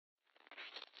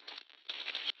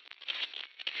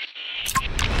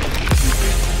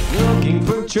looking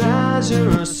for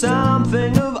treasure or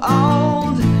something of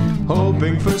old,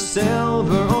 hoping for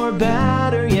silver or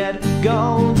better yet,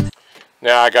 gold.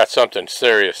 Now I got something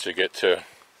serious to get to.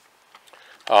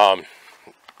 I'm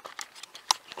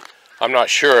not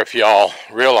sure if y'all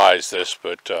realize this,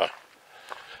 but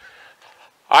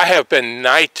I have been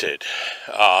knighted.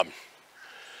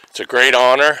 It's a great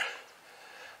honor.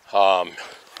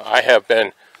 I have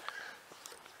been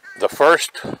the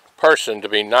first person to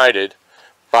be knighted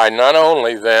by none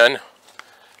only than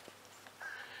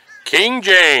King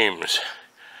James,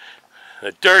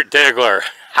 the Dirt Diggler.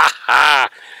 Ha ha!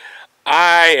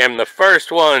 I am the first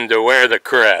one to wear the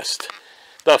crest.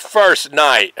 The first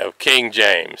knight of King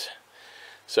James.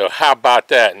 So how about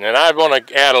that? And then I want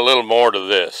to add a little more to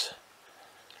this.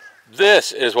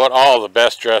 This is what all the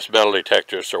best dressed metal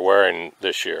detectors are wearing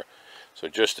this year. So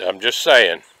I'm just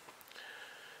saying.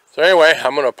 So anyway,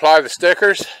 I'm going to apply the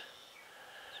stickers.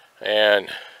 And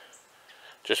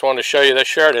just wanted to show you this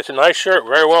shirt. It's a nice shirt,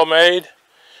 very well made.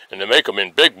 And they make them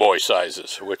in big boy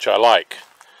sizes, which I like.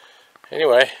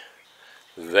 Anyway,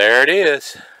 there it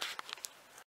is.